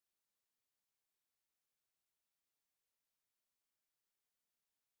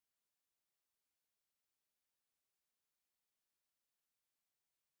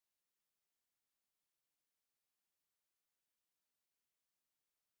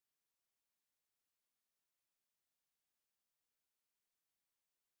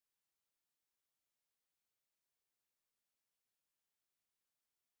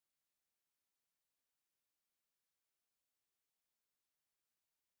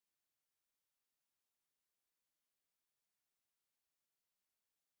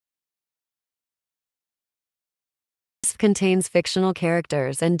contains fictional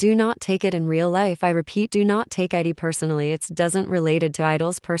characters and do not take it in real life. I repeat, do not take it personally. It doesn't related to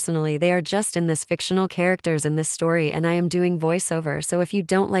idols personally. They are just in this fictional characters in this story, and I am doing voiceover, so if you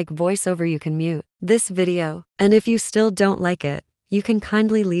don't like voiceover you can mute this video. And if you still don't like it, you can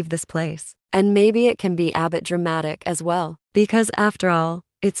kindly leave this place. And maybe it can be a bit dramatic as well, because after all,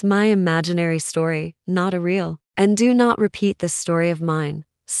 it's my imaginary story, not a real. And do not repeat this story of mine.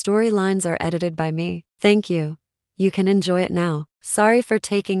 Storylines are edited by me. Thank you. You can enjoy it now. Sorry for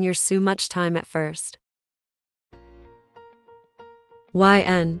taking your so much time at first.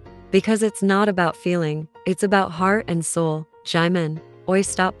 YN. Because it's not about feeling, it's about heart and soul. Jimin. Oi,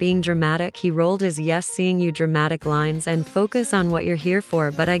 stop being dramatic. He rolled his yes, seeing you dramatic lines, and focus on what you're here for,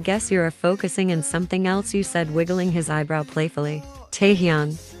 but I guess you're focusing in something else, you said, wiggling his eyebrow playfully.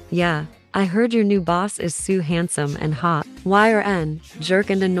 Taehyun. Yeah. I heard your new boss is so handsome and hot. Y or N, jerk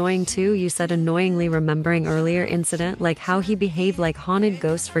and annoying too, you said, annoyingly, remembering earlier incident like how he behaved like haunted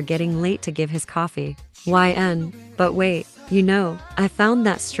ghost for getting late to give his coffee. YN, but wait, you know, I found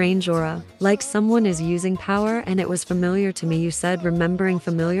that strange aura, like someone is using power and it was familiar to me, you said, remembering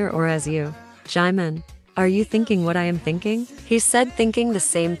familiar aura as you. Jimin, are you thinking what I am thinking? He said, thinking the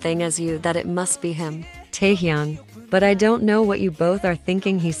same thing as you, that it must be him. Taehyun, but I don't know what you both are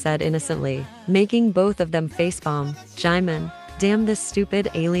thinking, he said innocently, making both of them facepalm. Jimin, damn this stupid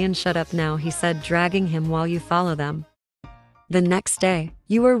alien, shut up now, he said, dragging him while you follow them. The next day,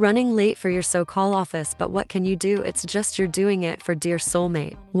 you were running late for your so-called office, but what can you do? It's just you're doing it for dear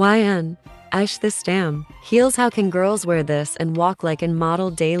soulmate. YN, Aish, this damn heels, how can girls wear this and walk like in model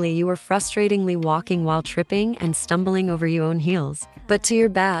daily? You were frustratingly walking while tripping and stumbling over your own heels. But to your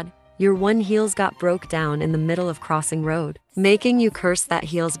bad, your one heels got broke down in the middle of crossing road, making you curse that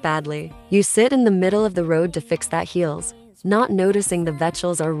heels badly. You sit in the middle of the road to fix that heels, not noticing the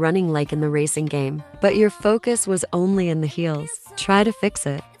vehicles are running like in the racing game, but your focus was only in the heels. Try to fix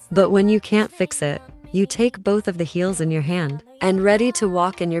it. But when you can't fix it, you take both of the heels in your hand and ready to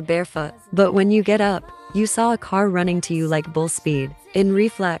walk in your barefoot. But when you get up, you saw a car running to you like bull speed. In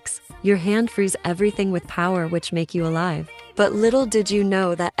reflex, your hand frees everything with power which make you alive. But little did you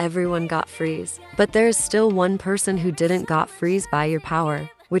know that everyone got freeze. But there is still one person who didn't got freeze by your power,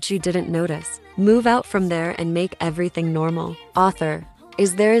 which you didn't notice. Move out from there and make everything normal. Author.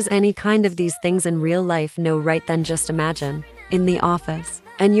 Is there any kind of these things in real life? No, right? Then just imagine. In the office.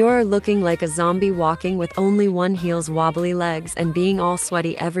 And you're looking like a zombie walking with only one heel's wobbly legs and being all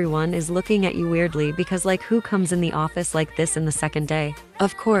sweaty. Everyone is looking at you weirdly because like who comes in the office like this in the second day?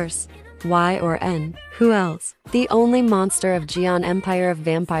 Of course. Y or N. Who else? The only monster of Jeon Empire of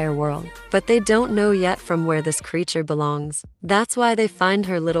Vampire World. But they don't know yet from where this creature belongs. That's why they find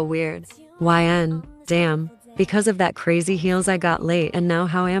her little weird. YN. Damn. Because of that crazy heels I got late, and now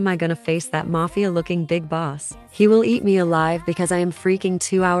how am I gonna face that mafia looking big boss? He will eat me alive because I am freaking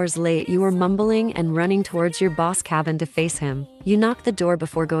 2 hours late. You were mumbling and running towards your boss cabin to face him. You knocked the door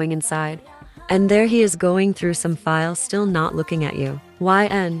before going inside. And there he is going through some files, still not looking at you.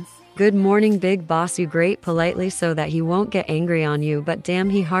 YN. Good morning big boss, you great politely so that he won't get angry on you, but damn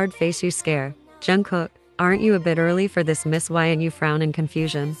he hard face you scare. Jungkook, aren't you a bit early for this Miss Y? And you frown in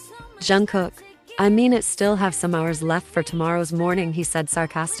confusion. Jungkook, I mean it still have some hours left for tomorrow's morning, he said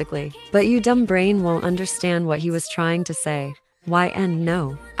sarcastically. But you dumb brain won't understand what he was trying to say. YN.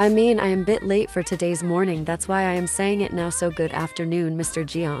 No. I mean I am a bit late for today's morning, that's why I am saying it now, so good afternoon Mr.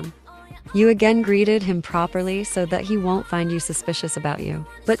 Jeon. You again greeted him properly so that he won't find you suspicious about you.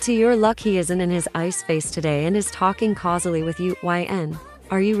 But to your luck he isn't in his ice face today and is talking causally with you. YN.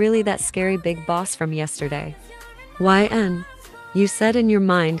 Are you really that scary big boss from yesterday? YN. You said in your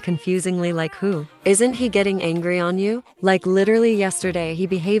mind confusingly, like who? Isn't he getting angry on you? Like literally yesterday he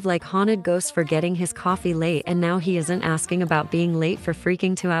behaved like haunted ghost for getting his coffee late, and now he isn't asking about being late for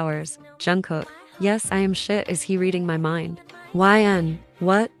freaking 2 hours. Jungkook. Yes, I am shit. Is he reading my mind? YN.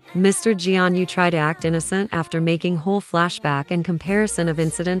 What? Mr. Jeon, you try to act innocent after making whole flashback and comparison of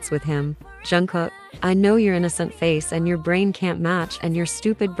incidents with him. Jungkook. I know your innocent face and your brain can't match, and your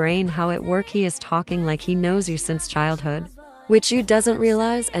stupid brain how it work. He is talking like he knows you since childhood, which you doesn't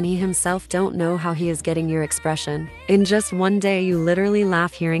realize, and he himself don't know how he is getting your expression. In just one day you literally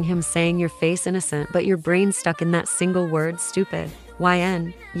laugh hearing him saying your face innocent, but your brain stuck in that single word stupid.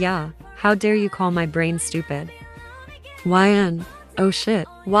 YN. Yeah, how dare you call my brain stupid? YN. Oh shit.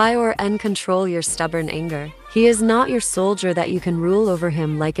 Y or N. Control your stubborn anger. He is not your soldier that you can rule over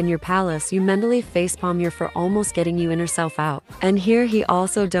him like in your palace. You mentally facepalm your for almost getting you inner self out. And here he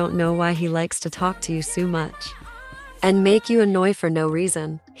also don't know why he likes to talk to you so much and make you annoy for no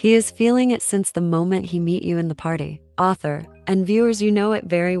reason. He is feeling it since the moment he meet you in the party. Author and viewers, you know it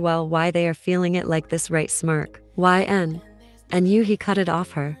very well why they are feeling it like this, right? Smirk. YN. And you, he cut it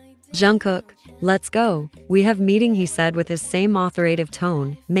off her. Jungkook, let's go. We have meeting, he said with his same authoritative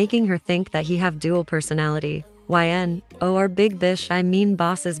tone, making her think that he have dual personality. YN, oh our big bish, I mean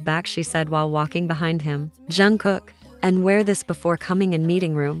boss is back, she said while walking behind him. Jungkook, and wear this before coming in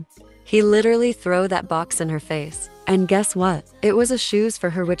meeting room. He literally throw that box in her face. And guess what? It was a shoes for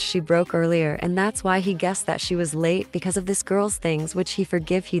her which she broke earlier, and that's why he guessed that she was late because of this girl's things which he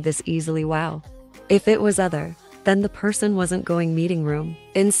forgive he this easily. Wow. If it was other, then the person wasn't going meeting room.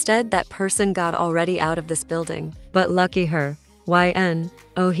 Instead, that person got already out of this building. But lucky her. YN.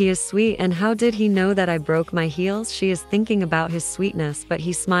 Oh, he is sweet, and how did he know that I broke my heels? She is thinking about his sweetness, but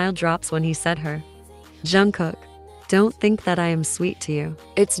his smile drops when he said her. Jungkook, don't think that I am sweet to you.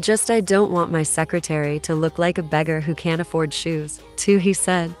 It's just I don't want my secretary to look like a beggar who can't afford shoes. Too, he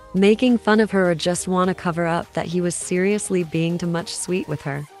said, making fun of her or just want to cover up that he was seriously being too much sweet with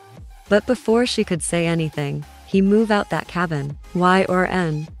her. But before she could say anything, he move out that cabin. Y or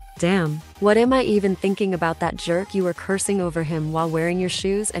N. Damn. What am I even thinking about that jerk? You were cursing over him while wearing your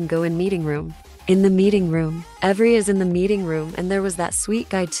shoes and go in meeting room. In the meeting room. Every is in the meeting room, and there was that sweet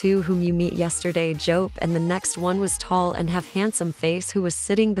guy too whom you meet yesterday, Jope, and the next one was tall and have handsome face who was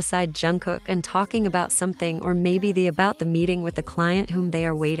sitting beside Jungkook and talking about something, or maybe about the meeting with the client whom they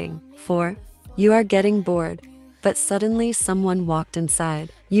are waiting for. You are getting bored. But suddenly someone walked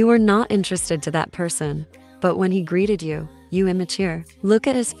inside. You were not interested to that person. But when he greeted you, you immature. Look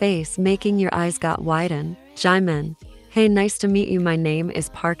at his face, making your eyes got widen. Jimin. Hey, nice to meet you, my name is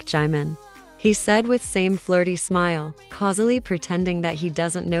Park Jimin. He said with same flirty smile, causally pretending that he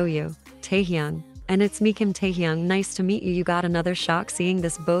doesn't know you. Taehyung. And it's me, Kim Taehyung, nice to meet you. You got another shock seeing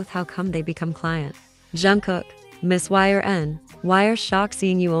this both, how come they become client? Jungkook. Miss Y or N. Why are shocked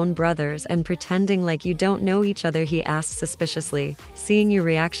seeing you own brothers and pretending like you don't know each other, he asked suspiciously, seeing your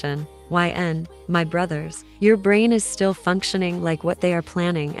reaction. YN, my brothers. Your brain is still functioning like what they are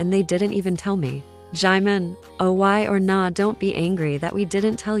planning and they didn't even tell me. Jimin, oh why or nah, don't be angry that we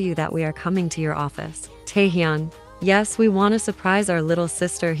didn't tell you that we are coming to your office. Taehyung, yes, we want to surprise our little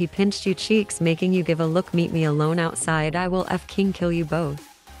sister. He pinched you cheeks, making you give a look. Meet me alone outside, I will King kill you both.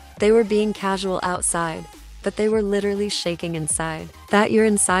 They were being casual outside, but they were literally shaking inside. That your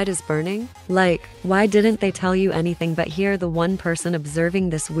inside is burning? Like, why didn't they tell you anything? But here the one person observing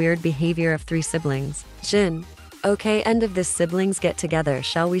this weird behavior of three siblings. Jin, okay, end of this siblings get together,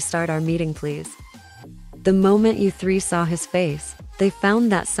 shall we start our meeting please? The moment you three saw his face, they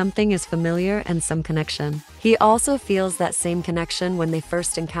found that something is familiar and some connection. He also feels that same connection when they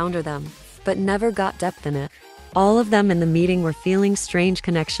first encounter them, but never got depth in it. All of them in the meeting were feeling strange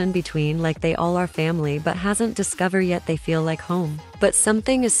connection between, like they all are family but hasn't discovered yet they feel like home. But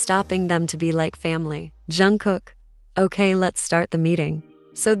something is stopping them to be like family. Jungkook. Okay, let's start the meeting.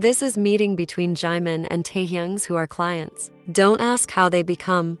 So this is meeting between Jimin and Taehyung's who are clients. Don't ask how they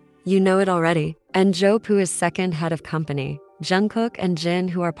become, you know it already. And Jope who is second head of company. Jungkook and Jin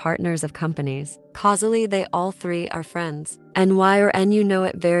who are partners of companies. Causally they all three are friends. And Y or N, you know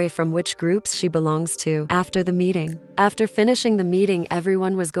it vary from which groups she belongs to. After the meeting. After finishing the meeting,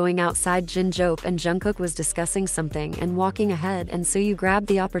 everyone was going outside. Jin, Jope and Jungkook was discussing something and walking ahead, and so you grabbed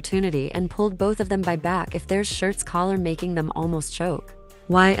the opportunity and pulled both of them by back if their shirt's collar, making them almost choke.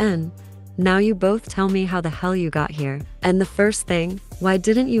 YN. Now you both tell me how the hell you got here. And the first thing, why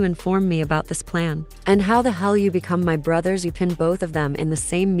didn't you inform me about this plan? And how the hell you become my brothers? You pinned both of them in the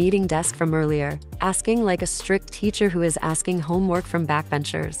same meeting desk from earlier, asking like a strict teacher who is asking homework from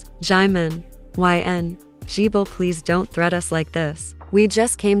backbenchers. Jimin. YN. Jibo, please don't threat us like this. We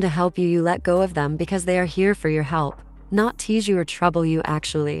just came to help you. You let go of them because they are here for your help, not tease you or trouble you.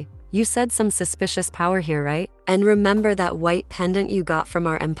 Actually, you said some suspicious power here, right? And remember that white pendant you got from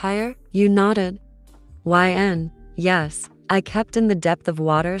our empire? You nodded. YN. Yes, I kept in the depth of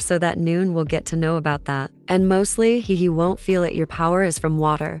water so that Noon will get to know about that. And mostly he won't feel it. Your power is from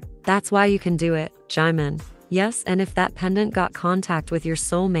water. That's why you can do it. Jimin. Yes, and if that pendant got contact with your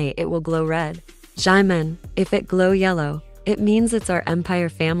soulmate, it will glow red. Jimin. If it glow yellow, it means it's our empire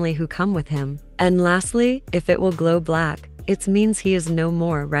family who come with him. And lastly, if it will glow black, it means he is no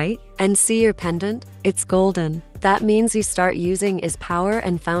more, right? And see your pendant? It's golden. That means you start using his power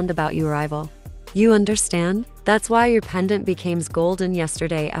and found about your rival. You understand? That's why your pendant became golden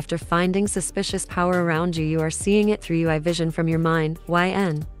yesterday after finding suspicious power around you. You are seeing it through UI vision from your mind.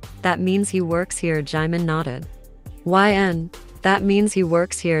 YN. That means he works here. Jimin nodded. YN. That means he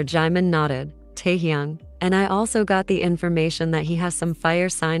works here. Jimin nodded. Taehyung. And I also got the information that he has some fire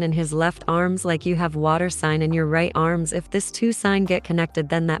sign in his left arms like you have water sign in your right arms. If this two sign get connected,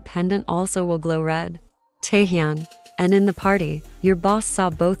 then that pendant also will glow red. Taehyung. And in the party, your boss saw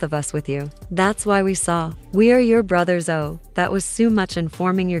both of us with you. That's why we saw. We are your brothers. Oh, that was so much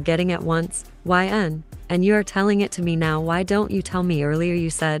informing you're getting at once. YN. And you are telling it to me now. Why don't you tell me earlier? You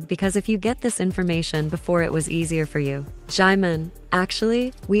said because if you get this information before it was easier for you. Jaemin.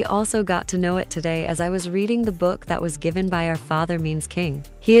 Actually, we also got to know it today as I was reading the book that was given by our father means king.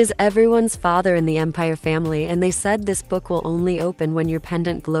 He is everyone's father in the Empire family, and they said this book will only open when your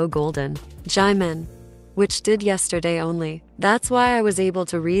pendant glow golden. Jaemin. Which did yesterday only. That's why I was able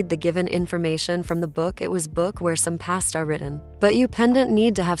to read the given information from the book. It was book where some past are written. But you pendant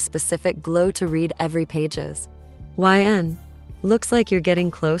need to have specific glow to read every pages. YN. Looks like you're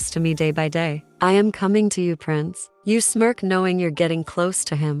getting close to me day by day. I am coming to you, Prince. You smirk knowing you're getting close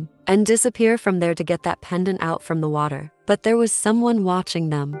to him, and disappear from there to get that pendant out from the water. But there was someone watching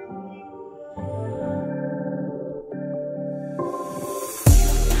them.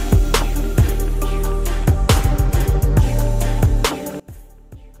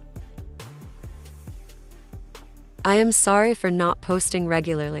 I am sorry for not posting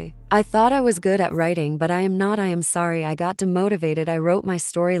regularly. I thought I was good at writing, but I am not. I am sorry. I got demotivated. I wrote my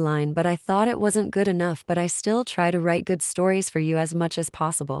storyline, but I thought it wasn't good enough, but I still try to write good stories for you as much as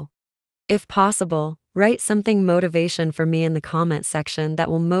possible. If possible, write something motivation for me in the comment section that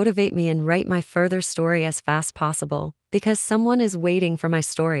will motivate me and write my further story as fast possible, because someone is waiting for my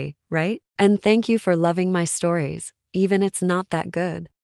story, right? And thank you for loving my stories, even it's not that good.